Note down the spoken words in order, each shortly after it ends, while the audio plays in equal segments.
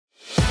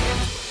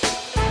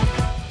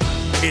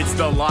It's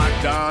the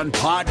Locked On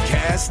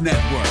Podcast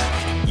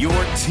Network, your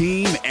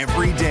team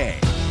every day.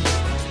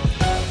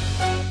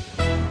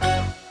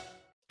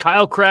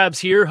 Kyle Krabs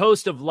here,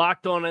 host of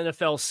Locked On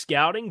NFL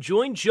Scouting.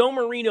 Join Joe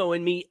Marino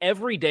and me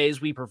every day as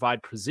we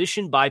provide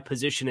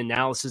position-by-position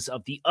analysis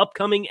of the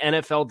upcoming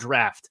NFL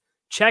Draft.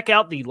 Check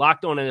out the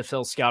Locked On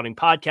NFL Scouting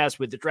podcast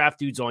with the Draft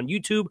Dudes on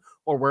YouTube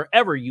or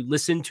wherever you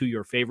listen to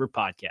your favorite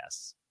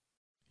podcasts.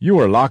 You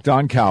are Locked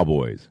On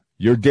Cowboys,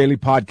 your daily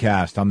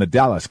podcast on the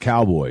Dallas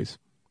Cowboys.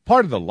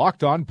 Part of the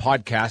Locked On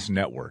Podcast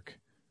Network,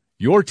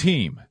 your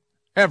team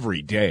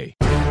every day.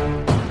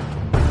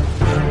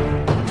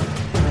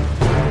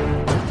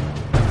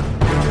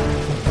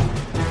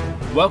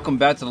 Welcome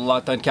back to the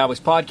Locked On Cowboys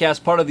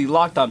podcast, part of the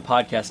Locked On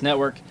Podcast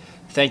Network.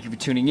 Thank you for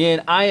tuning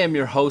in. I am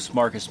your host,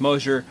 Marcus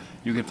Mosher.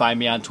 You can find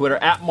me on Twitter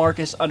at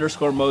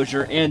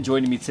Marcus_Mosher. And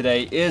joining me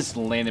today is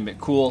Landon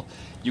McCool.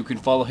 You can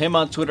follow him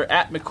on Twitter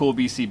at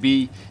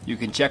McCoolBCB. You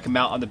can check him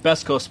out on the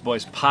Best Coast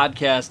Boys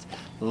podcast.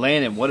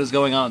 Landon, what is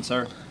going on,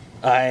 sir?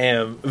 I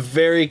am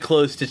very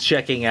close to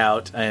checking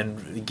out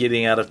and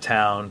getting out of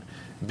town,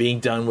 being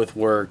done with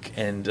work,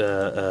 and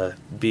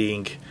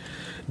being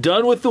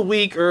done with the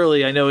week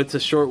early. I know it's a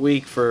short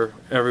week for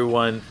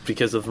everyone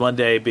because of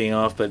Monday being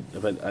off, but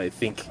I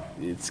think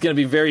it's going to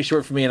be very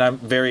short for me, and I'm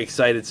very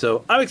excited.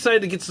 So I'm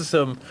excited to get to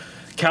some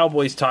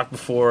Cowboys talk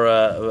before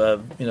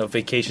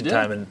vacation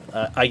time, and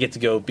I get to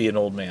go be an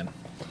old man.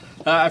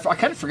 I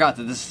kind of forgot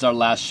that this is our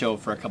last show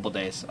for a couple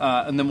days,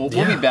 and then we'll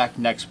be back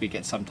next week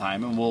at some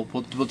time, and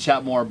we'll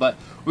chat more. But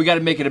we got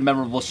to make it a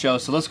memorable show,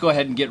 so let's go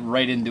ahead and get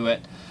right into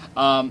it.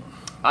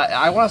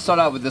 I want to start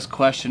out with this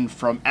question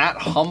from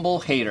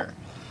 @HumbleHater.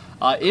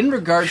 In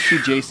regards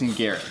to Jason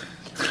Garrett,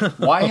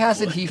 why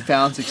hasn't he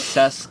found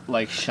success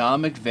like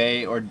Sean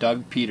McVay or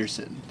Doug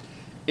Peterson?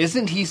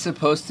 Isn't he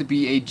supposed to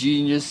be a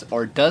genius,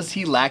 or does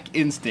he lack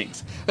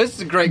instincts? This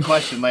is a great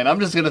question, Lane. I'm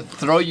just going to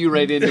throw you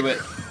right into it.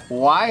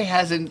 Why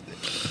hasn't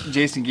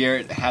Jason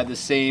Garrett had the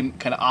same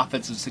kind of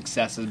offensive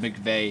success as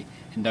McVay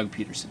and Doug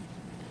Peterson?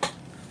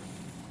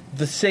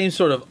 The same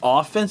sort of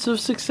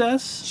offensive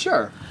success?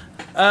 Sure.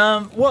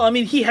 Well, I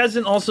mean, he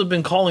hasn't also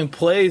been calling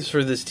plays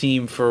for this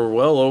team for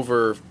well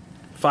over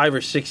 5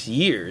 or 6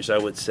 years, I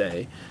would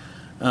say.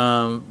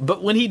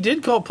 But when he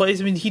did call plays,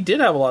 I mean, he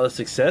did have a lot of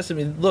success. I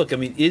mean, look,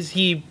 is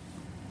he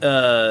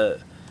the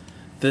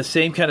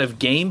same kind of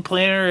game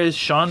planner as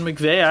Sean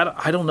McVay?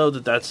 I don't know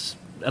that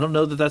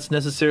that's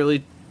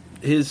necessarily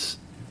his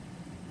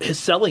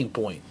selling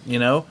point. You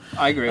know,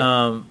 I agree.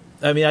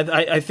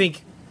 I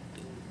think,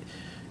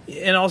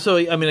 and also,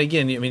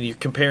 you're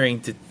comparing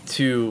to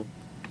two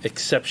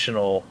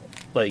exceptional,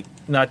 like,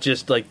 not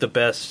just like the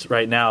best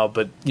right now,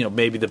 but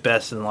maybe the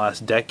best in the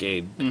last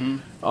decade.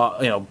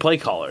 Mm-hmm. Play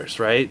callers,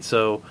 right?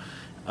 So,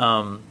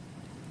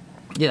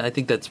 I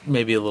think that's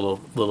maybe a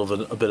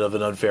bit of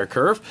an unfair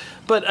curve.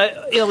 But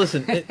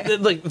listen,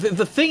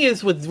 the thing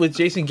is with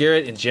Jason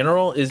Garrett in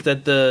general is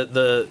that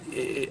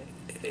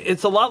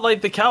it's a lot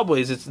like the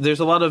Cowboys. There's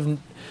a lot of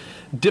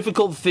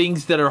difficult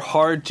things that are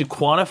hard to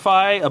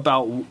quantify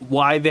about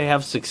why they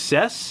have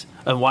success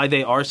and why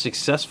they are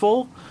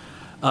successful.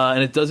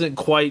 And it doesn't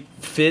quite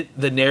fit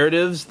the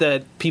narratives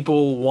that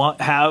people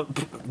have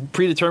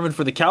predetermined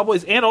for the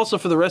Cowboys and also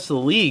for the rest of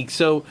the league.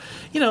 So,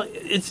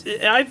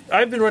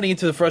 I've been running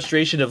into the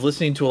frustration of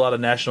listening to a lot of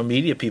national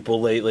media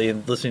people lately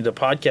and listening to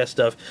podcast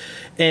stuff,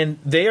 and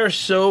they are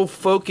so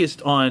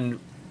focused on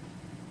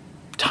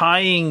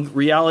tying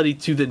reality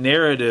to the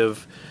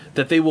narrative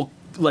that they will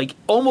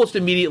almost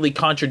immediately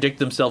contradict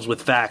themselves with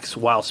facts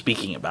while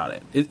speaking about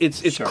it.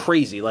 It's sure.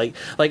 Crazy.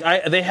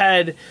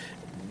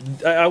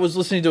 I was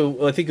listening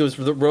to, I think it was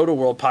the Roto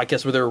World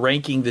podcast where they were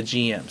ranking the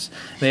GMs.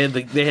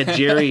 They had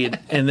Jerry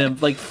and them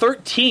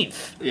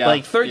 13th, 13th. Yeah.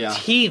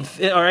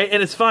 All right,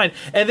 and it's fine.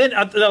 And then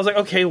I was like,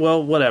 okay,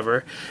 well,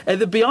 whatever. And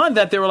then beyond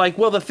that, they were like,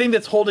 well, the thing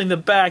that's holding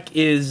them back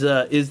is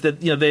that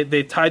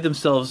they tied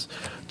themselves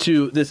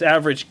to this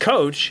average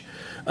coach.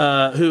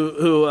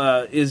 Who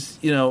is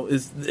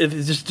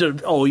just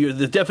you're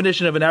the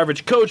definition of an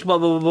average coach, blah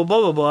blah blah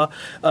blah blah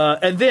blah,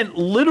 and then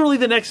literally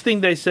the next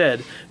thing they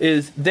said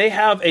is they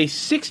have a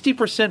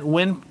 60%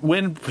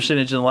 win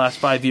percentage in the last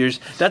 5 years.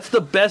 That's the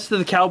best that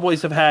the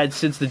Cowboys have had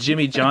since the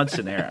Jimmy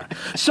Johnson era.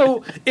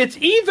 So it's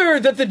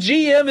either that the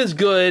GM is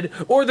good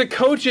or the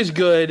coach is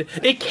good.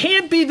 It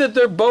can't be that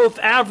they're both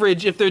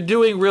average if they're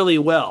doing really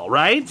well,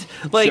 right?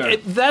 Sure.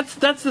 That's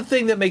the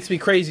thing that makes me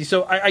crazy.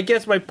 So I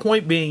guess my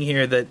point being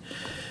here that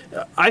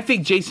I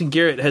think Jason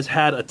Garrett has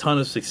had a ton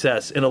of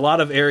success in a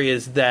lot of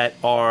areas that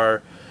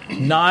are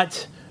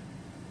not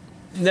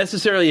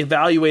necessarily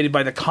evaluated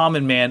by the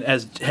common man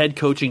as head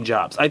coaching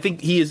jobs. I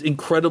think he is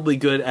incredibly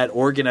good at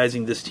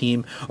organizing this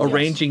team,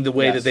 arranging the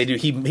way that they do.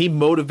 He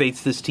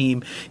motivates this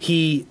team.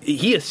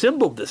 He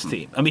assembled this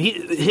team. I mean,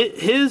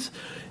 his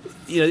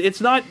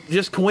it's not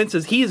just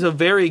coincidence. He is a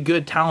very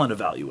good talent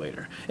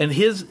evaluator, and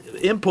his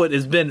input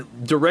has been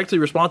directly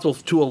responsible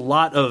to a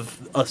lot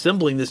of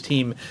assembling this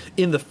team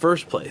in the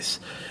first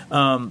place.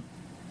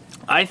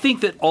 I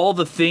think that all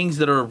the things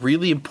that are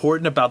really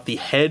important about the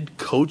head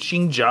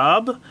coaching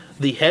job,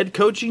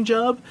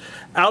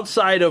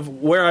 outside of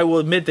where I will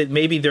admit that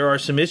maybe there are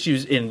some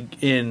issues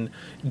in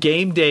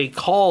game day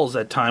calls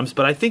at times,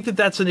 but I think that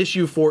that's an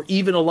issue for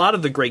even a lot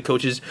of the great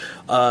coaches.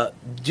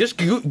 Just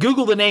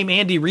Google the name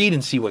Andy Reid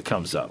and see what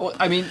comes up. Well,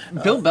 I mean,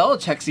 Bill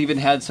Belichick's even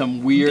had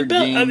some weird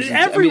games. I mean,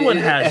 everyone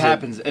has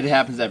it. It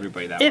happens to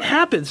everybody that way. It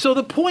happens. So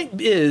the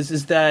point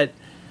is that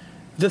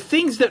the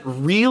things that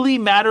really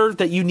matter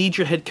that you need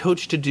your head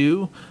coach to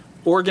do: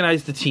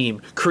 organize the team,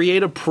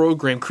 create a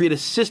program, create a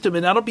system,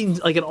 and I don't mean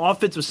like an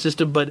offensive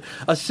system, but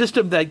a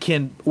system that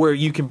where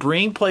you can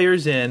bring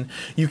players in,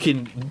 you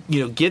can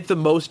get the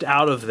most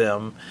out of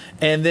them,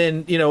 and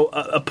then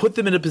put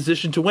them in a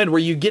position to win, where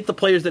you get the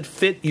players that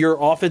fit your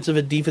offensive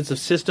and defensive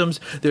systems.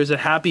 There's a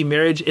happy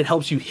marriage. It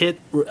helps you hit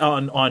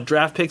on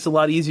draft picks a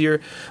lot easier.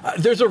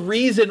 There's a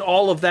reason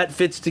all of that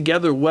fits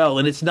together well,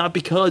 and it's not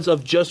because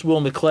of just Will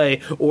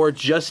McClay or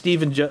just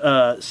Stephen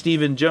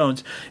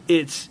Jones.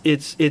 It's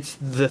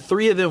the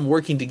three of them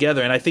working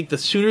together, and I think the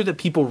sooner that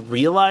people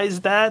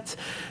realize that's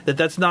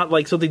not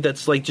like something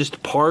that's like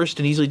just parsed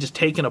and easily just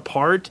taken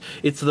apart.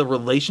 It's the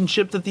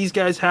relationship that these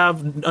guys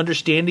have,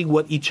 understanding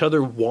what each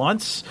other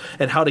wants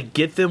and how to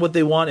get them what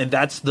they want, and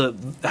that's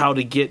how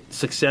to get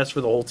success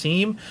for the whole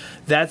team.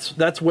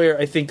 That's where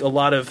I think a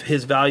lot of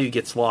his value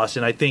gets lost,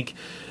 and I think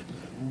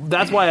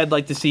that's why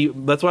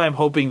that's why I'm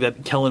hoping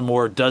that Kellen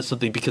Moore does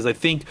something, because I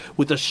think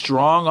with a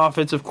strong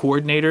offensive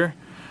coordinator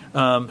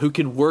who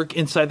can work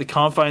inside the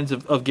confines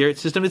of Garrett's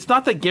system. It's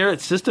not that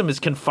Garrett's system is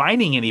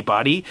confining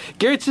anybody.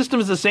 Garrett's system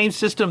is the same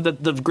system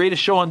that the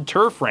Greatest Show on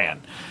Turf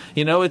ran.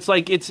 It's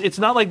like it's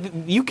not like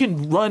you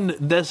can run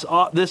this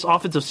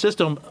offensive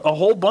system a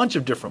whole bunch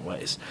of different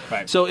ways.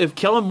 Right. So if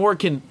Kellen Moore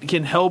can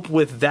help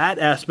with that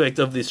aspect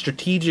of the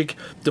strategic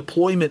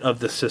deployment of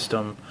the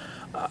system,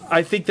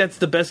 I think that's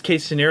the best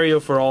case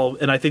scenario for all,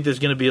 and I think there's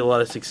going to be a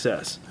lot of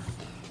success.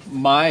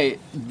 My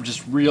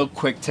just real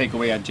quick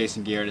takeaway on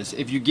Jason Garrett is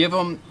if you give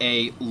him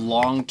a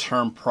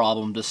long-term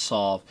problem to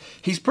solve,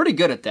 he's pretty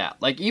good at that.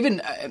 Like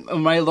even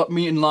when I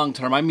mean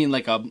long-term, I mean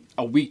like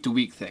a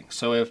week-to-week thing.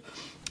 So if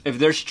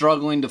they're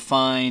struggling to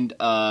find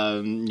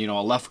a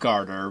left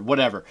guard or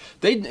whatever,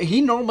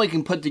 he normally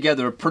can put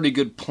together a pretty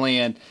good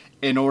plan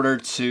in order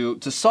to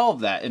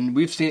solve that. And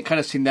we've seen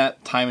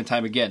that time and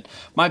time again.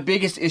 My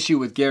biggest issue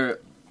with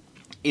Garrett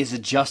is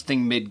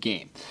adjusting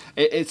mid-game.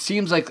 It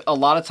seems like a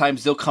lot of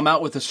times they'll come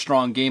out with a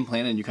strong game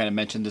plan, and you kind of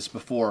mentioned this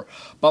before,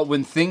 but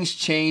when things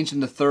change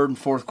in the third and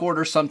fourth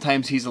quarter,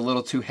 sometimes he's a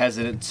little too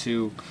hesitant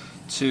to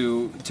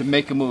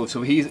make a move.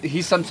 So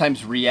he's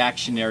sometimes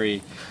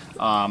reactionary,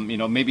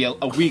 maybe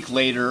a week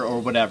later or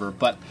whatever.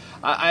 But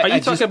are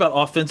you talking about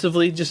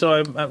offensively? Just so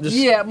I'm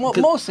just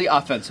mostly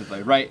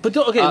offensively, right? But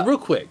real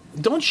quick,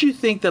 don't you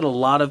think that a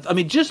lot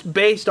of just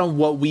based on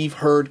what we've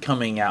heard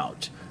coming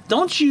out,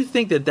 don't you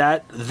think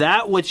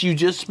that what you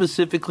just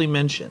specifically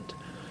mentioned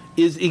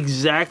is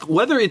exact,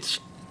 whether it's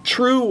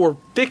true or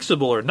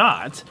fixable or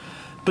not,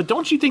 but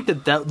don't you think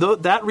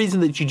that reason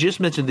that you just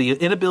mentioned, the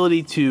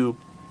inability to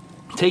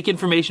take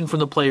information from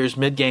the players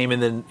mid-game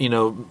and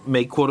then,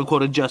 make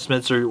quote-unquote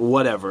adjustments or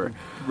whatever.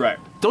 Right.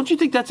 Don't you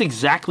think that's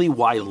exactly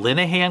why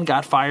Linehan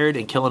got fired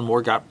and Kellen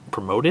Moore got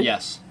promoted?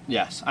 Yes.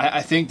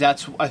 I think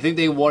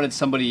they wanted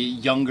somebody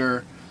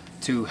younger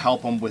to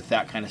help them with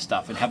that kind of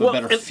stuff and have a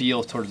better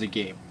feel towards the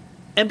game.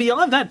 And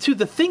beyond that, too,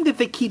 the thing that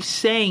they keep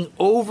saying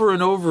over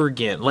and over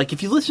again, like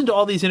if you listen to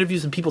all these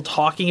interviews and people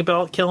talking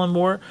about Kellen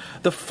Moore,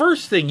 the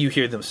first thing you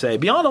hear them say,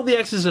 beyond all the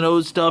X's and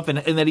O's stuff and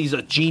that he's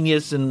a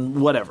genius and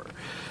whatever,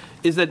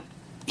 is that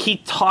he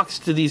talks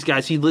to these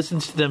guys. He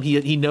listens to them.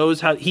 He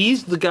knows how.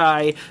 He's the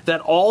guy that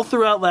all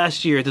throughout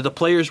last year that the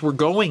players were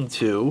going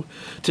to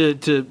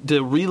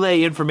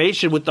relay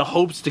information with the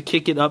hopes to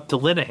kick it up to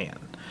Linehan.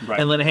 Right.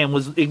 And Linehan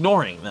was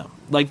ignoring them.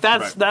 Like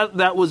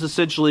that was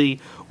essentially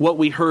what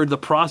we heard the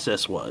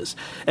process was.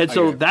 And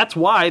so that's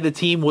why the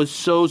team was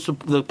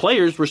the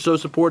players were so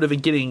supportive in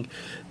getting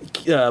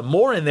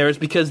Moore in there, is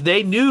because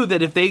they knew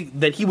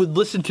that he would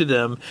listen to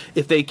them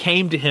if they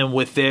came to him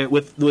with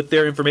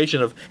their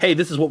information of, hey,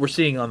 this is what we're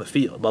seeing on the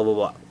field, blah blah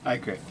blah. I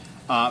agree.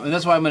 And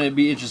that's why I'm going to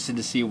be interested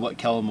to see what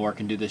Kellen Moore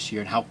can do this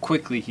year and how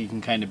quickly he can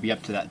kind of be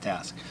up to that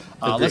task.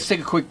 Let's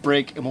take a quick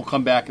break, and we'll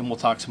come back and we'll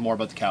talk some more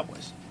about the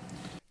Cowboys.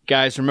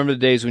 Guys, remember the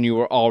days when you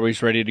were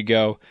always ready to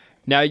go?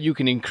 Now you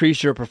can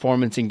increase your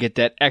performance and get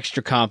that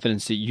extra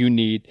confidence that you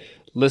need.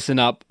 Listen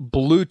up,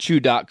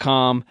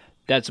 BlueChew.com.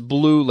 That's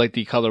blue like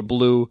the color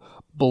blue.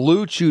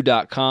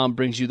 BlueChew.com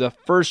brings you the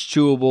first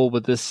chewable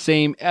with the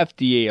same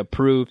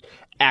FDA-approved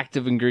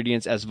active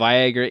ingredients as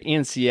Viagra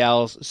and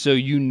Cialis, so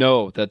you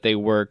know that they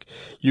work.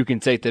 You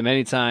can take them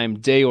anytime,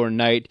 day or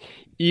night,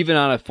 even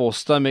on a full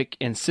stomach.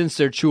 And since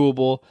they're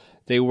chewable,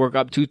 they work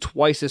up to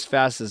twice as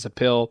fast as a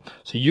pill,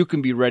 so you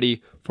can be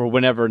ready for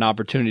whenever an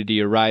opportunity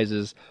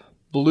arises.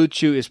 Blue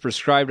Chew is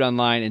prescribed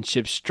online and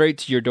shipped straight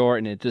to your door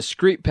in a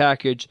discreet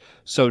package,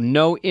 so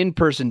no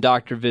in-person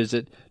doctor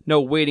visit, no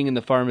waiting in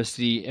the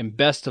pharmacy, and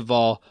best of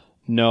all,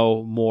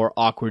 no more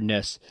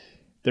awkwardness.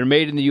 They're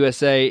made in the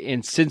USA,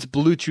 and since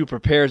Blue Chew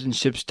prepares and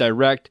ships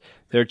direct,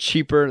 they're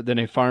cheaper than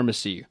a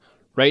pharmacy.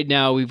 Right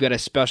now, we've got a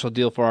special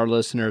deal for our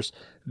listeners.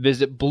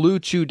 Visit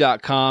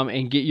BlueChew.com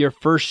and get your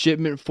first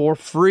shipment for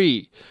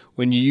free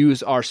when you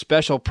use our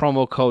special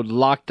promo code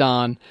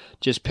LOCKEDON.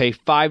 Just pay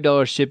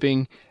 $5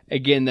 shipping.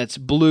 Again, that's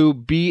Blue,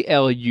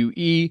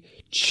 B-L-U-E,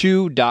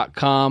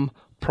 Chew.com.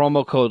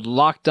 Promo code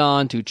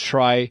LOCKEDON to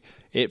try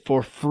it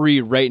for free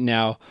right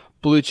now.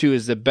 Blue Chew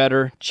is the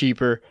better,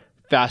 cheaper,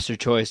 faster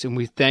choice, and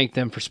we thank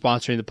them for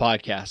sponsoring the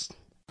podcast.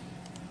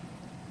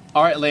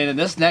 All right, Landon,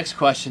 this next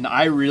question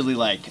I really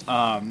like,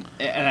 and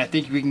I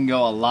think we can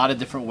go a lot of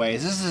different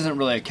ways. This isn't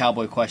really a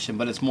Cowboy question,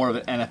 but it's more of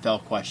an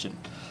NFL question.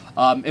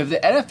 If the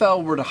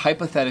NFL were to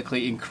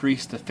hypothetically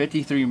increase the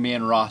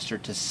 53-man roster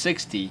to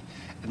 60,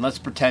 and let's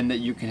pretend that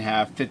you can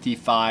have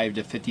 55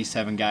 to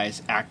 57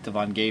 guys active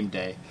on game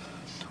day,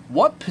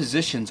 what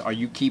positions are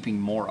you keeping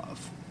more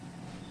of?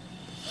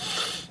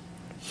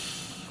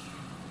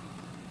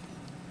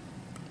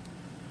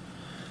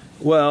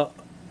 Well,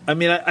 I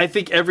mean, I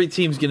think every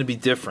team's going to be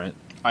different.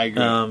 I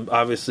agree.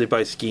 Obviously,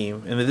 by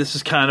scheme. I mean, this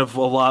is kind of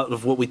a lot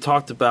of what we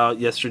talked about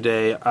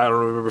yesterday. I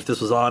don't remember if this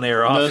was on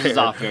air or off air. No, this is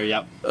off air,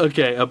 yep.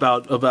 Okay,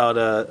 about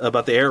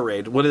the air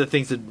raid. One of the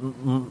things that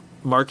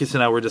Marcus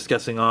and I were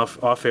discussing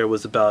off air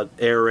was about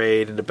air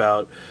raid and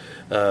about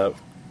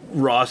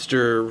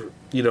roster,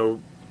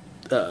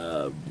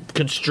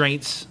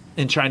 constraints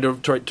in trying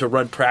to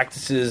run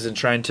practices and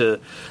trying to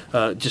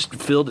just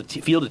field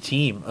a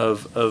team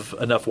of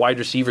enough wide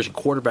receivers and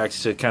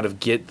quarterbacks to kind of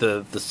get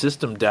the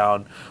system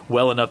down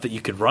well enough that you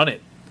could run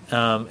it.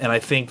 And I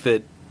think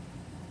that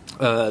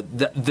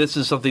this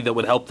is something that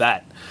would help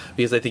that,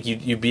 because I think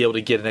you'd be able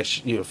to get a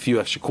few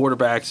extra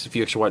quarterbacks, a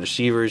few extra wide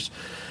receivers,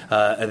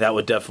 and that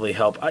would definitely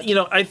help.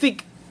 I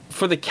think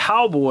for the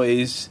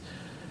Cowboys,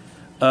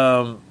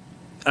 I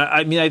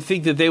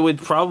think that they would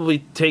probably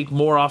take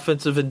more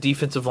offensive and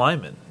defensive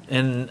linemen.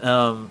 And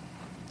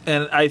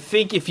I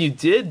think if you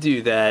did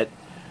do that,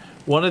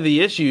 one of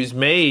the issues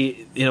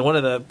one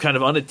of the kind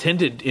of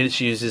unattended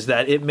issues is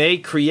that it may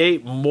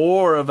create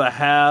more of a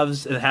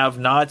haves and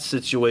have-nots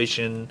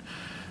situation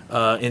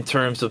in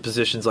terms of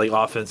positions like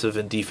offensive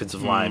and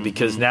defensive line,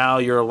 because now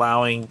you're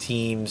allowing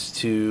teams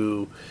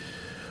to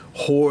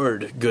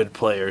hoard good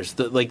players.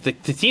 The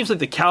teams like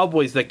the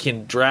Cowboys that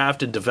can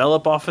draft and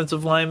develop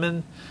offensive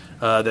linemen,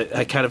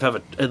 that kind of have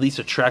at least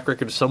a track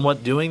record of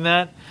somewhat doing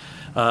that,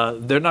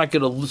 they're not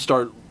going to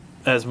start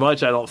as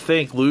much, I don't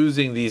think,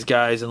 losing these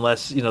guys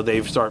unless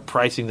they start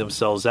pricing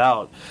themselves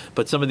out.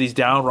 But some of these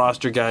down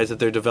roster guys that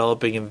they're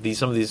developing and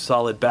some of these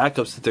solid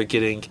backups that they're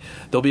getting,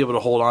 they'll be able to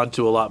hold on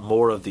to a lot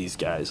more of these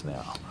guys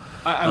now.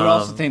 I would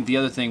also think the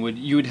other thing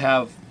you would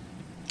have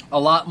a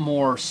lot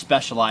more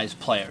specialized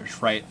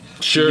players, right?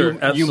 Sure, you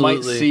absolutely.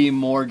 might see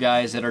more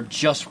guys that are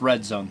just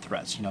red zone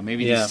threats.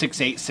 Maybe these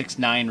 6'8",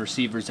 6'9"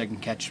 receivers that can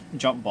catch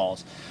jump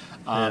balls.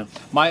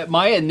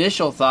 My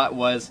initial thought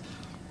was,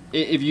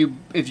 if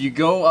you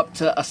go up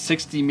to a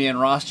 60-man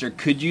roster,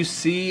 could you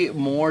see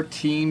more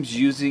teams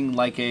using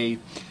like a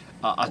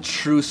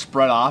true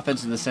spread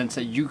offense, in the sense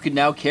that you could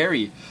now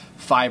carry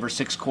 5 or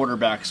 6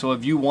 quarterbacks? So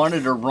if you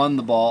wanted to run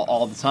the ball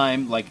all the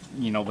time, like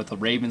what the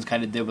Ravens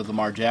kind of did with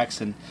Lamar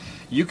Jackson,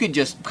 you could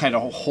just kind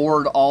of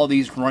hoard all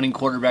these running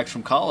quarterbacks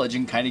from college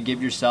and kind of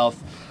give yourself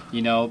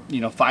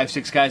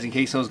 5-6 guys in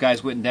case those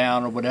guys went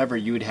down or whatever.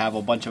 You would have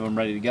a bunch of them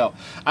ready to go.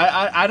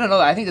 I don't know.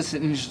 I think that's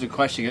an interesting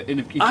question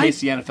in case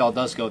the NFL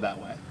does go that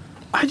way.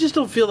 I just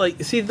don't feel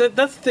like. See,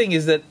 that's the thing,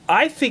 is that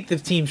I think the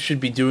teams should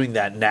be doing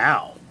that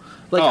now.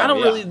 I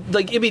don't really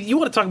like. I mean, you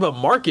want to talk about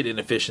market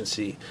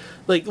inefficiency?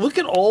 Like, look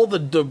at all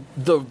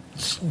the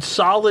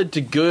solid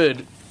to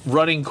good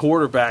running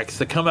quarterbacks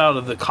that come out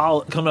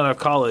of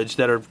college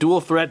that are dual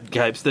threat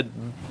types that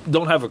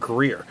don't have a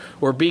career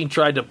or being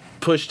tried to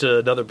push to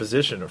another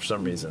position for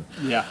some reason.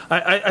 Yeah,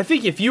 I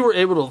think if you were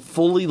able to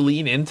fully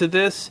lean into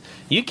this,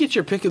 you get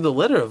your pick of the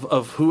litter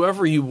of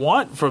whoever you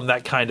want from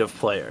that kind of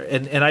player,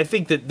 and I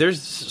think that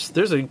there's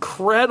an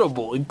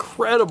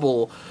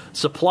incredible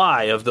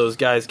supply of those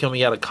guys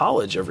coming out of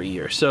college every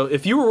year. So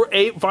if you were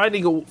able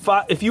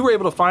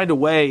to find a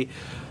way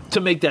to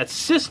make that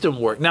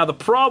system work. Now the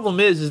problem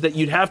is that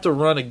you'd have to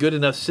run a good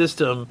enough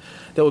system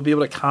that would be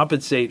able to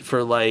compensate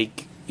for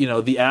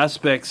the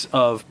aspects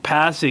of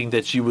passing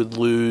that you would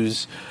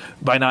lose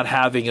by not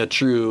having a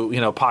true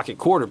pocket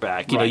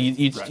quarterback.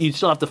 You'd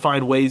still have to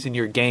find ways in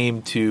your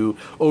game to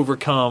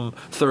overcome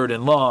third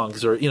and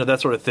longs or that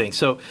sort of thing.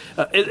 So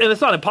and it's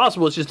not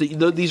impossible. It's just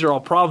that these are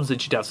all problems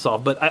that you'd have to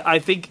solve. But I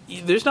think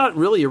there's not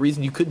really a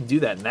reason you couldn't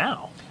do that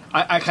now.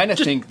 I kind of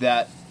think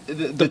that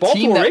the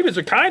Baltimore Ravens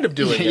are kind of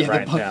doing it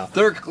right now.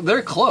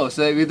 They're close.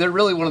 I mean, they're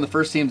really one of the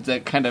first teams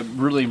that kind of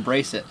really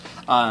embrace it.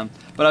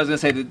 But I was going to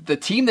say the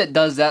team that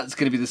does that is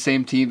going to be the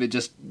same team that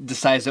just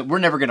decides that we're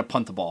never going to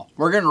punt the ball.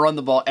 We're going to run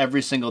the ball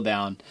every single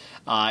down.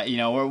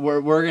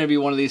 We're going to be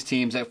one of these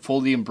teams that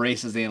fully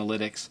embraces the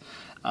analytics.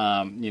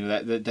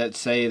 That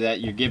say that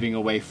you're giving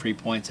away free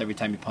points every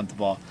time you punt the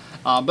ball.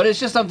 But it's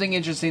just something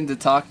interesting to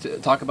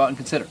talk about and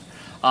consider.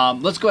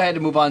 Let's go ahead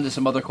and move on to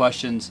some other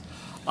questions.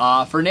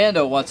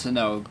 Fernando wants to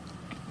know,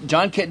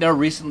 John Kitna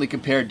recently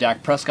compared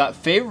Dak Prescott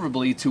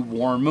favorably to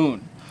Warren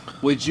Moon.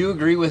 Would you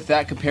agree with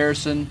that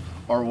comparison,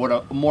 or would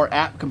a more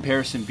apt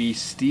comparison be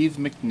Steve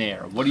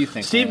McNair? What do you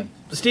think,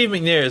 Steve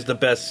McNair is the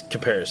best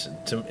comparison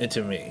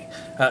to me.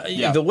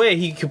 Yeah. The way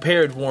he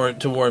compared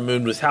Warren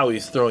Moon was how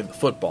he's throwing the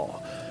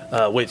football,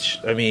 which,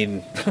 I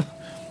mean,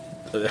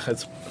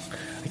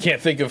 I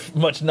can't think of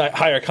much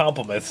higher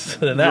compliments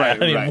than that.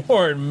 Right, I mean,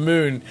 Warren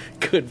Moon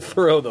could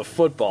throw the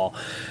football.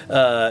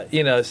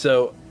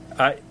 So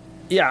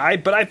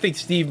but I think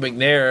Steve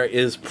McNair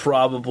is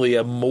probably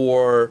a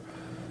more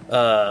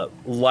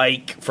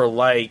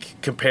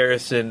like-for-like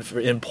comparison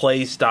in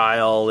play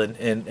style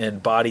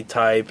and body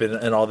type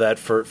and all that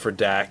for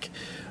Dak.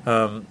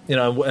 And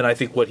I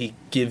think what he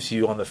gives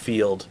you on the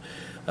field.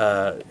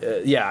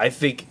 I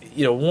think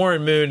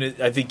Warren Moon.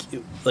 I think,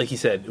 like he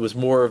said, it was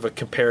more of a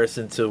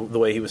comparison to the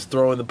way he was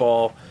throwing the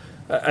ball.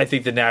 I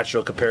think the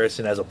natural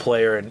comparison as a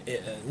player and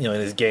in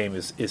his game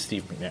is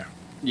Steve McNair.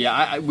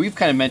 Yeah, we've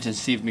kind of mentioned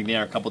Steve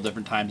McNair a couple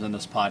different times on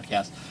this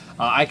podcast.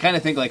 I kind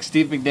of think like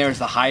Steve McNair is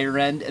the higher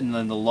end, and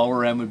then the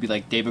lower end would be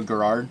like David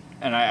Garrard.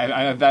 And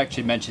I've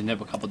actually mentioned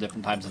him a couple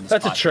different times in this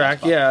podcast. That's a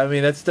track, yeah. I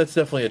mean, that's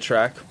definitely a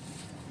track.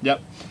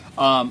 Yep.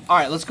 All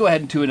right, let's go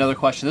ahead into another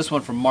question. This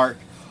one from Mark.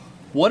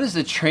 What is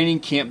the training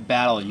camp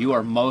battle you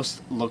are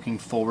most looking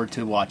forward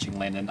to watching,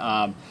 Landon?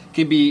 It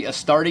can be a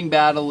starting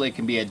battle. It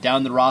can be a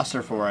down the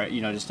roster for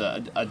just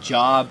a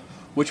job.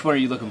 Which one are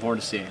you looking forward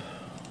to seeing?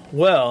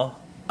 Well,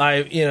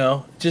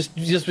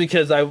 just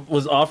because I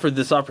was offered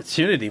this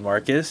opportunity,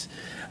 Marcus,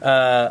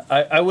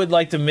 I would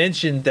like to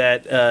mention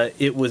that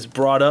it was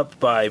brought up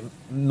by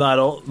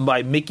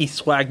Mickey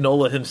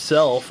Swagnola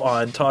himself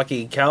on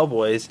Talking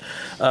Cowboys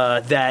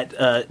that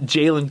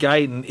Jalen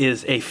Guyton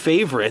is a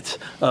favorite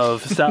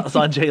of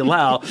Sanjay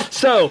Lau.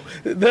 So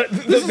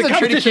the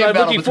competition I'm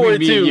looking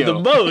forward to the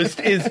most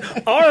is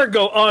our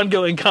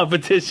ongoing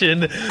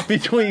competition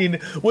between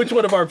which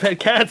one of our pet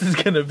cats is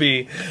going to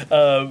be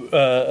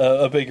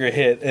a bigger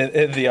hit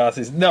in the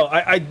offseason. No,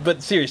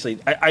 but seriously,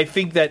 I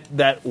think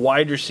that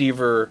wide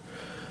receiver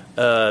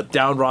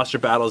down roster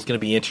battle is going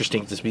to be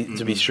interesting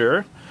to be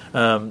sure.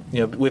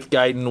 With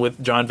Guyton,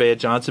 with John Vea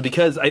Johnson,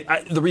 because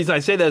the reason I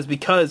say that is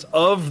because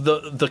of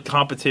the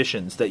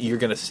competitions that you're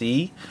going to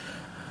see,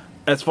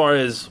 as far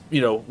as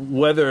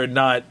whether or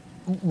not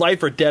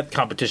life or death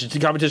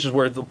competitions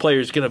where the player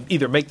is going to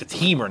either make the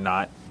team or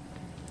not.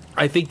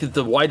 I think that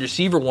the wide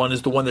receiver one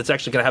is the one that's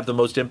actually going to have the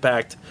most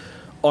impact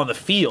on the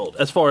field,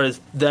 as far as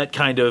that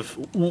kind of,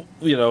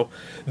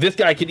 this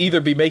guy could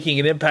either be making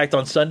an impact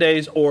on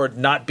Sundays or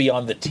not be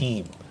on the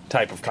team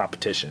type of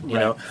competition.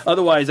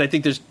 Otherwise, I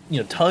think there's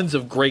tons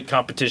of great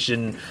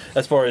competition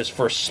as far as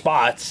for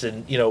spots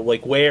and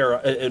like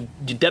where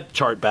depth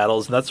chart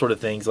battles and that sort of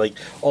things, like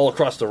all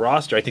across the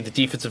roster. I think the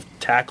defensive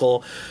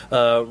tackle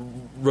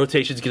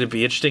rotation is going to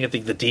be interesting. I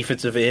think the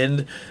defensive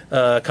end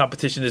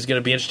competition is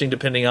going to be interesting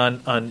depending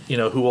on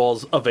who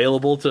all's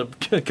available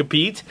to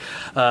compete.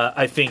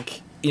 I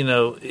think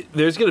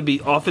there's going to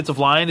be offensive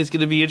line is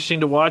going to be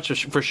interesting to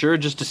watch for sure,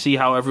 just to see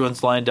how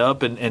everyone's lined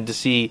up and to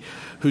see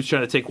who's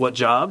trying to take what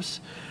jobs.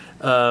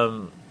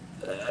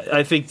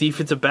 I think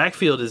defensive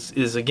backfield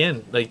is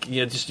again, like,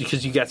 just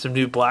because you got some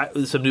new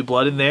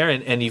blood in there,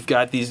 and you've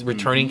got these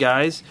returning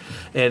guys,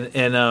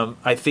 and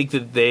I think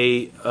that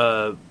they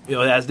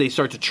as they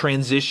start to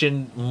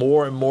transition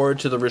more and more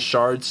to the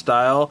Richard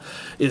style,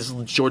 is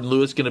Jordan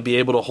Lewis going to be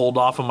able to hold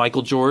off of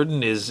Michael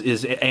Jordan?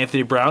 Is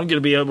Anthony Brown going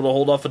to be able to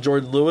hold off of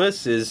Jordan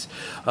Lewis? Is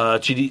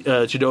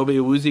Chidobe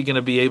Awuzie going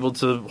to be able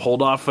to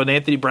hold off an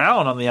Anthony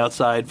Brown on the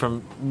outside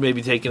from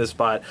maybe taking a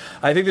spot?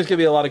 I think there's going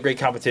to be a lot of great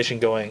competition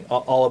going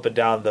all up and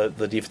down the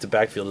defensive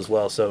backfield as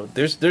well. So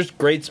there's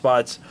great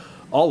spots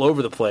all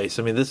over the place.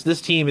 I mean,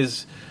 this team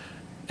is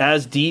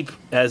as deep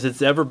as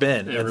it's ever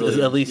been,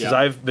 at least as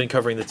I've been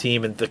covering the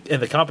team, and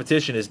the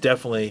competition is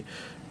definitely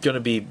going to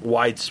be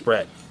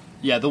widespread.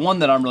 Yeah, the one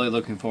that I'm really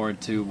looking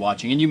forward to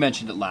watching, and you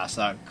mentioned it last,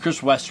 Chris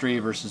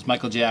Westry versus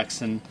Michael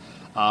Jackson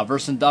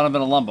versus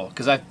Donovan Olumbo,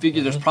 because I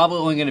figure there's probably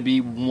only going to be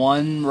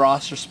one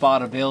roster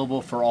spot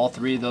available for all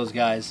three of those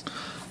guys.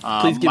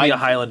 Please give me a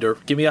Highlander.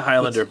 Give me a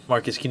Highlander.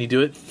 Marcus, can you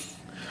do it?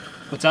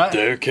 What's that?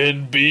 There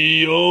can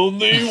be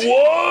only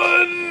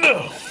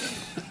one!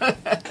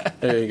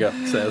 There you go.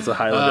 So it's a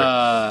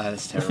Highlander.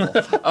 That's terrible.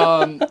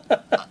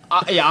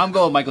 I'm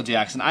going Michael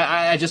Jackson.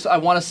 I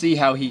want to see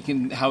how he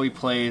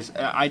plays.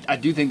 I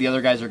do think the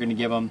other guys are going to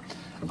give him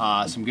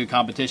some good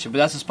competition, but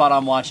that's the spot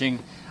I'm watching.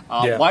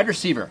 Wide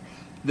receiver.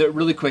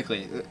 Really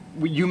quickly,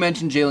 you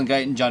mentioned Jalen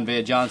Guyton, John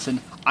Vea Johnson.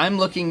 I'm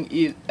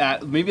looking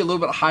at maybe a little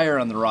bit higher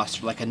on the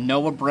roster, like a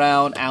Noah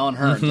Brown, Allen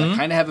Hurns. I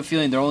kind of have a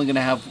feeling they're only going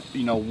to have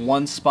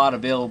one spot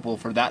available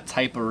for that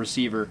type of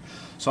receiver.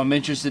 So I'm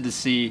interested to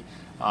see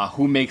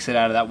who makes it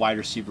out of that wide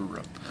receiver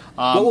room.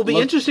 What will be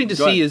interesting to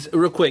see is,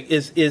 real quick,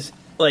 is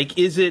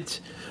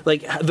it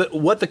like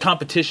what the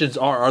competitions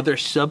are? Are there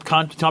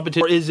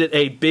sub-competitions, or is it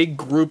a big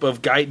group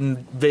of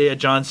Guyton, Vea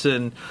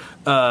Johnson,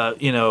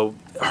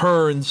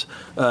 Hurns,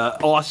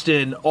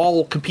 Austin,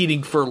 all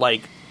competing for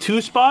like two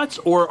spots,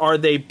 or are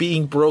they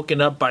being broken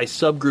up by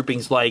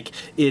subgroupings like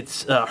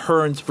it's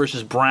Hearns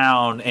versus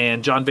Brown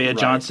and John Vea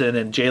Johnson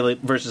and Jalen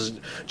versus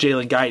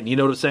Jalen Guyton? You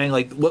know what I'm saying?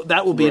 Like,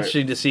 that will be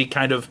interesting to see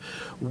kind of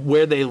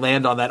where they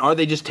land on that. Are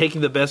they just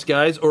taking the best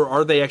guys, or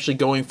are they actually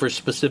going for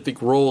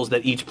specific roles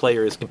that each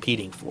player is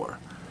competing for?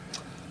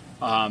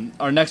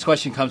 Our next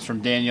question comes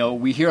from Daniel.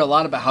 We hear a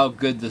lot about how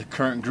good the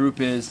current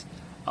group is,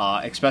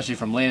 especially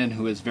from Landon,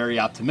 who is very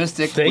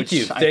optimistic. Thank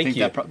you.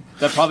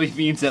 That probably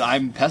means that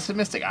I'm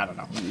pessimistic. I don't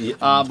know.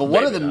 But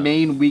what are the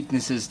main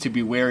weaknesses to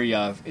be wary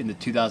of in the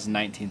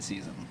 2019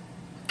 season?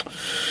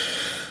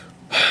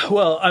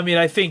 Well, I mean,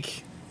 I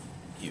think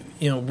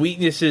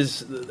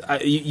weaknesses.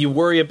 You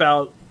worry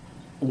about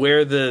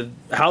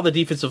how the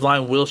defensive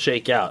line will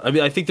shake out. I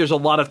mean, I think there's a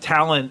lot of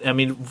talent. I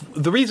mean,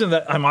 the reason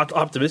that I'm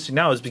optimistic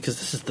now is because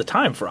this is the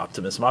time for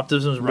optimism.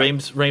 Optimism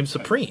reigns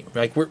supreme.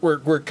 Like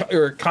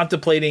we're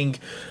contemplating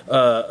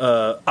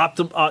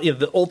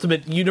the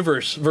ultimate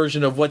universe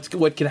version of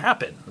what can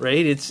happen.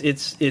 Right?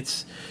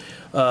 It's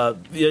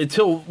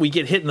until we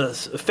get hit in the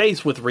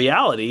face with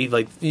reality.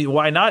 Like,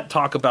 why not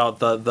talk about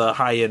the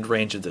high end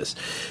range of this?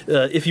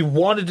 If you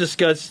want to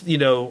discuss,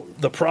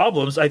 the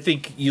problems, I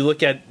think you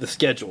look at the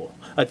schedule.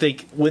 I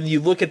think when you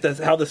look at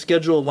how the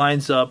schedule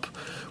lines up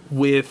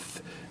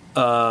with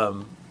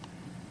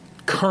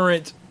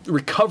current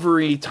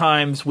recovery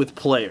times with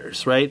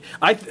players, right?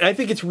 I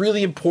think it's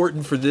really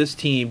important for this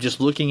team,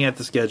 just looking at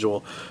the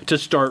schedule, to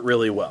start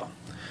really well.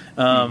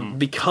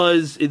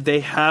 Because they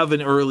have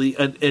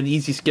an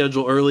easy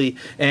schedule early,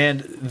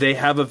 and they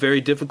have a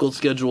very difficult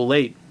schedule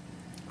late.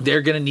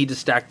 They're going to need to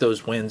stack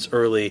those wins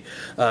early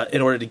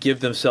in order to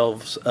give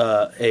themselves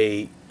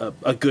a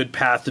good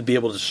path to be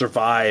able to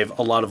survive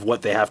a lot of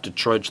what they have to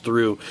trudge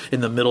through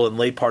in the middle and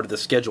late part of the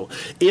schedule.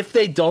 If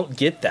they don't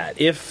get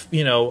that, if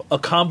a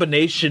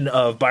combination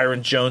of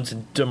Byron Jones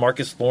and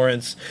DeMarcus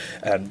Lawrence,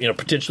 and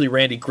potentially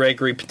Randy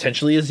Gregory,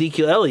 potentially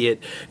Ezekiel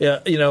Elliott,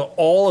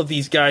 all of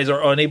these guys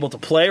are unable to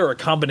play, or a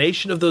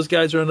combination of those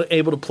guys are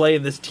unable to play,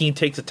 and this team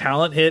takes a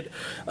talent hit,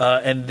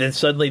 and then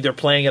suddenly they're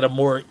playing at a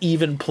more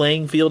even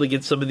playing field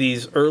against some of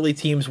these early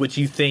teams, which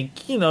you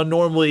think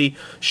normally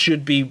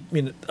should be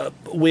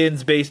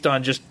wins based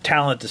on just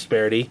talent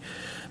disparity.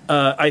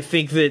 I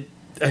think that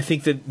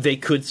they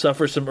could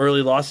suffer some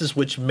early losses,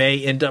 which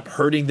may end up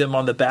hurting them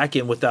on the back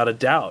end without a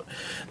doubt.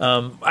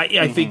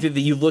 I think that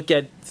you look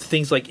at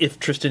things like, if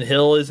Tristan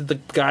Hill isn't the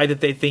guy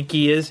that they think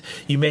he is,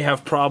 you may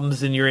have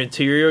problems in your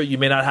interior. You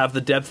may not have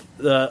the depth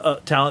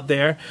talent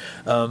there.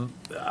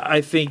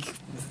 I think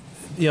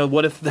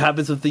what if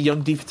happens if the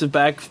young defensive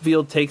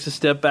backfield takes a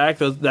step back?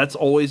 That's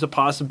always a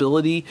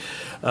possibility.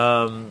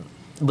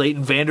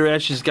 Leighton Vander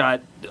Esch has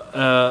got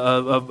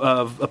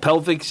a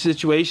pelvic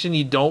situation.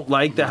 You don't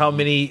like how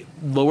many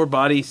lower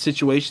body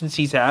situations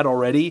he's had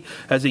already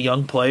as a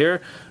young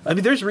player. I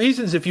mean, there's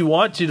reasons if you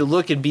want to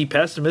look and be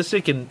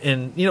pessimistic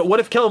and what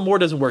if Kellen Moore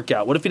doesn't work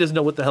out? What if he doesn't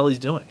know what the hell he's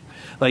doing?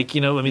 Like,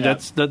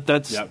 that's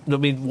I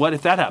mean, what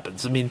if that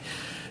happens? I mean,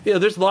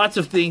 there's lots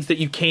of things that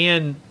you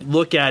can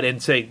look at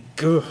and say,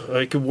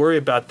 I could worry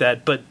about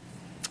that. But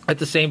at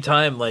the same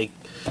time, like,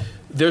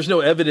 there's no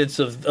evidence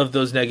of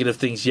those negative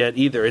things yet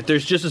either.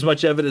 There's just as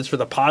much evidence for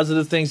the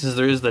positive things as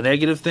there is the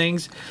negative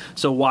things.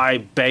 So why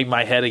bang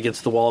my head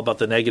against the wall about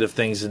the negative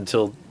things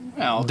until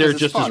they're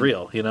just fun. As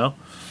real,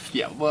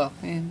 Yeah, well,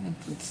 I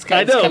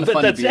know,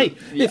 but that's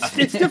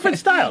it's different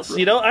styles.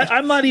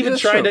 I'm not even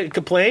trying to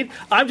complain.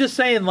 I'm just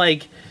saying,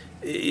 like,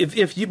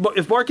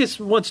 if Marcus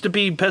wants to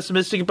be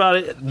pessimistic about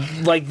it,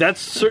 like,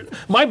 that's certain.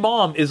 My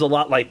mom is a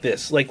lot like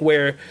this, like,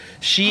 where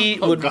she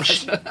would. No.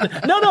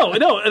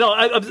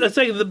 I'm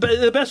saying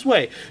the best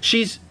way.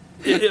 She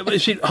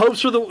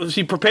hopes for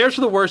she prepares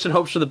for the worst and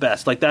hopes for the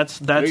best. Like, that's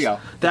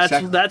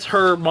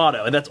her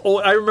motto, and that's all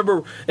I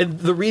remember. And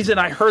the reason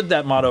I heard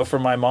that motto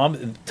from my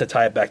mom, to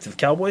tie it back to the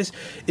Cowboys,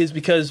 is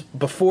because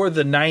before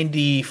the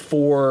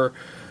 '94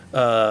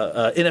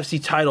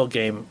 NFC title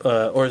game,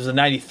 or it was the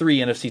 '93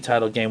 NFC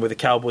title game where the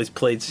Cowboys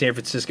played San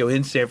Francisco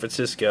in San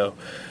Francisco,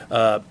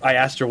 I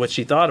asked her what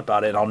she thought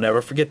about it, and I'll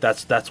never forget.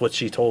 That's what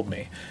she told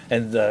me.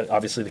 And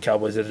obviously the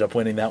Cowboys ended up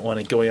winning that one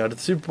and going on to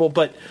the Super Bowl.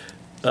 But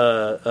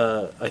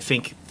I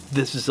think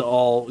this is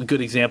all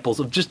good examples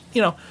of just,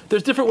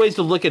 there's different ways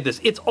to look at this.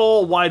 It's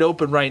all wide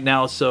open right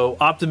now, so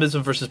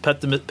optimism versus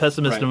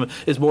pessimism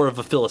is more of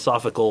a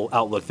philosophical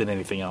outlook than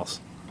anything else.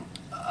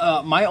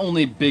 My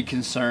only big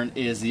concern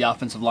is the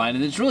offensive line,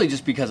 and it's really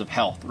just because of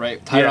health,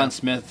 right? Tyron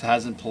Smith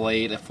hasn't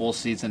played a full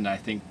season in, I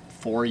think,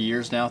 3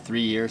 years.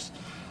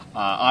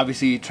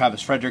 Obviously,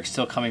 Travis Frederick's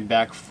still coming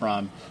back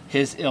from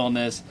his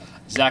illness.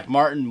 Zach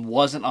Martin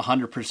wasn't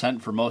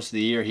 100% for most of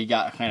the year. He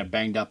got kind of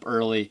banged up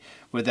early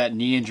with that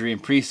knee injury in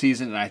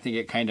preseason, and I think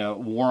it kind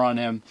of wore on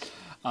him.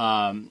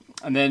 And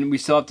then we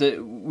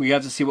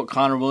have to see what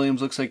Connor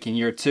Williams looks like in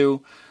year 2.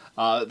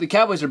 The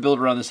Cowboys are built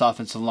around this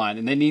offensive line,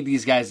 and they need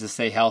these guys to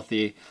stay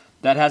healthy.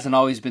 That hasn't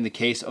always been the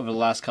case over the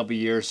last couple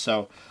of years,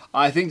 so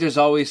I think there's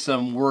always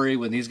some worry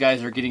when these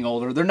guys are getting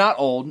older. They're not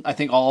old. I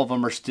think all of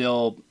them are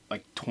still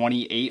like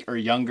 28 or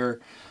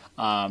younger.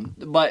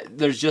 But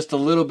there's just a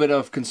little bit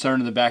of concern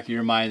in the back of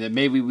your mind that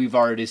maybe we've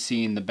already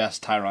seen the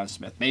best Tyron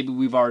Smith. Maybe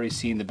we've already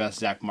seen the best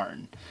Zach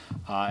Martin.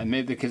 And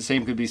maybe the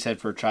same could be said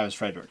for Travis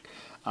Frederick.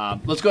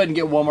 Let's go ahead and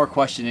get one more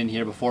question in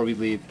here before we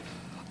leave.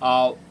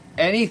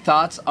 Any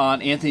thoughts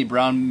on Anthony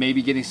Brown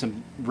maybe getting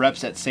some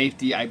reps at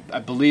safety? I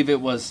believe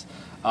it was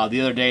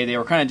the other day they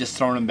were kind of just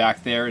throwing him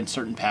back there in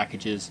certain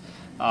packages.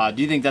 Do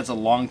you think that's a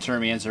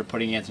long-term answer,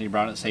 putting Anthony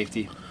Brown at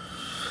safety?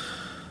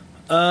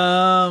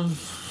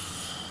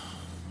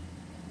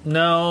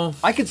 No.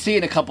 I could see it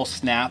in a couple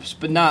snaps,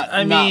 but not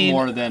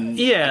more than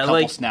a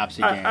couple snaps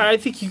a game. I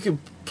think you could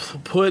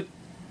put...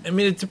 I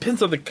mean, it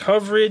depends on the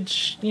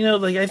coverage.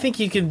 I think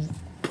you can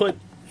put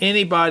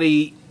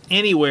anybody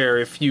anywhere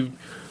if you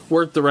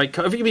work the right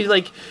coverage. I mean,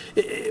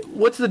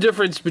 what's the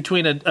difference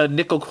between a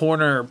nickel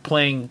corner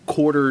playing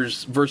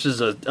quarters versus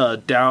a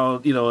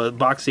down, a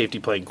box safety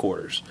playing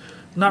quarters?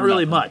 Not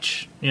really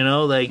much,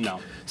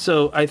 No.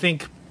 So I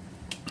think...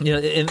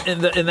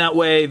 in that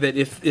way, that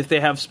if they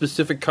have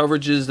specific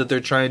coverages that they're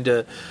trying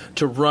to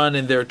run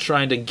and they're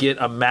trying to get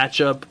a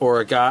matchup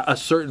or a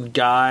certain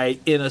guy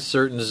in a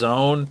certain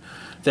zone,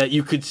 that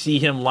you could see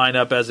him line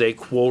up as a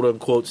quote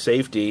unquote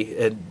safety,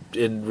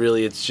 and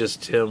really it's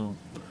just him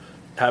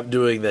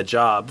doing that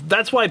job.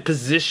 That's why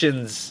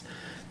positions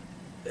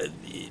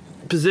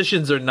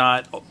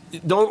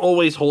don't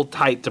always hold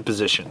tight to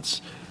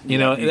positions.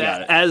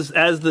 As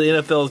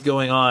the NFL is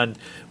going on,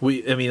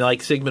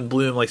 like Sigmund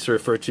Bloom likes to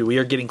refer to, we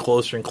are getting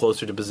closer and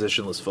closer to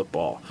positionless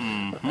football,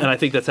 and I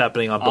think that's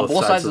happening on both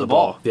sides of the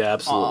ball. Yeah,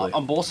 absolutely.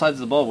 On both sides of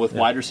the ball, with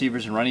wide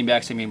receivers and running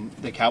backs. I mean,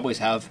 the Cowboys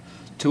have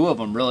two of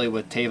them really,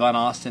 with Tavon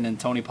Austin and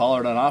Tony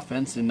Pollard on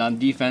offense, and on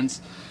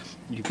defense,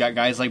 you've got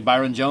guys like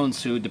Byron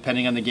Jones who,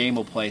 depending on the game,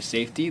 will play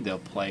safety. They'll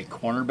play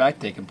cornerback.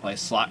 They can play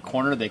slot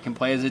corner. They can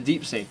play as a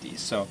deep safety.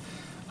 So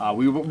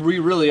we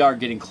really are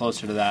getting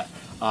closer to that.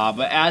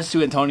 But as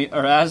to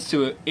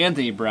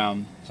Anthony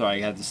Brown,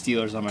 sorry, I had the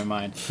Steelers on my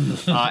mind.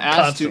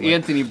 As to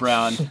Anthony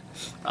Brown,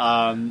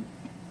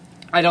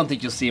 I don't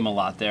think you'll see him a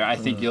lot there. I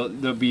think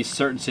there'll be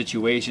certain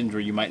situations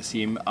where you might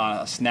see him on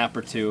a snap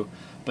or two,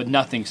 but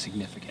nothing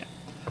significant.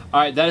 All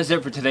right, that is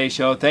it for today's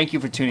show. Thank you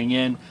for tuning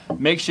in.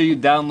 Make sure you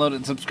download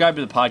and subscribe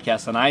to the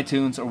podcast on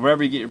iTunes or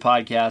wherever you get your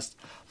podcast.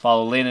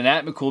 Follow Landon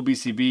at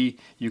McCoolBCB.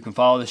 You can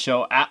follow the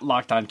show at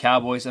Locked On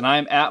Cowboys. And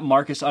I'm at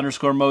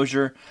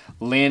Marcus_Mosier.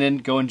 Landon,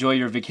 go enjoy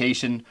your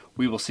vacation.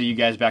 We will see you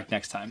guys back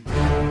next time.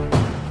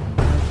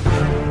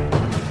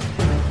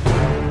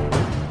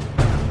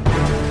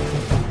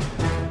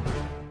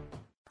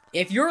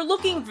 If you're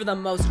looking for the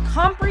most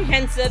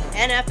comprehensive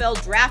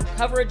NFL draft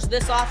coverage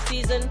this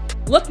offseason,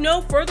 look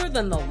no further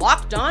than the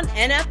Locked On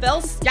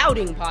NFL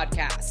Scouting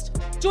Podcast.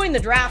 Join the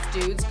draft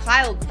dudes,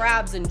 Kyle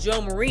Krabs and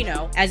Joe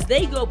Marino, as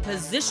they go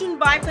position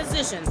by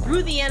position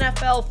through the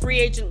NFL free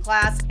agent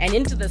class and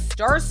into the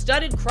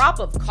star-studded crop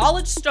of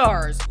college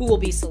stars who will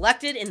be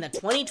selected in the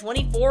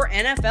 2024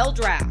 NFL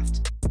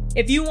Draft.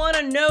 If you want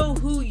to know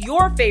who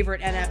your favorite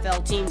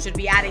NFL team should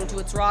be adding to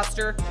its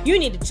roster, you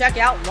need to check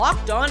out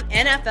Locked On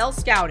NFL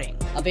Scouting,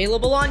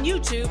 available on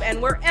YouTube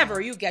and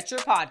wherever you get your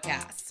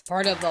podcasts.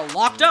 Part of the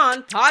Locked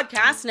On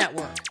Podcast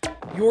Network,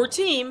 your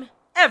team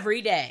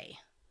every day.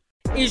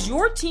 Is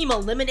your team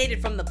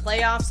eliminated from the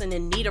playoffs and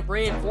in need of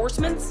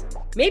reinforcements?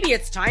 Maybe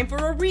it's time for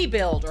a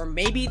rebuild, or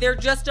maybe they're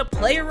just a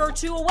player or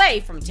two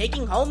away from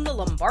taking home the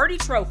Lombardi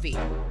Trophy.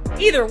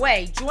 Either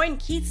way, join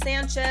Keith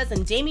Sanchez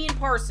and Damian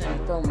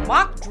Parson for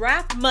Mock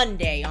Draft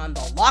Monday on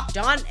the Locked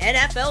On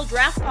NFL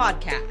Draft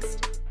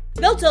Podcast.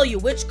 They'll tell you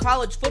which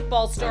college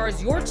football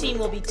stars your team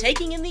will be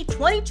taking in the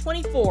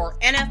 2024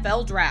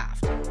 NFL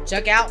Draft.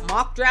 Check out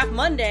Mock Draft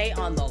Monday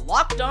on the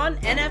Locked On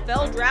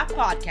NFL Draft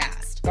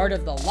Podcast, part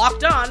of the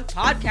Locked On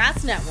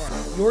Podcast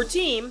Network, your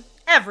team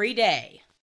every day.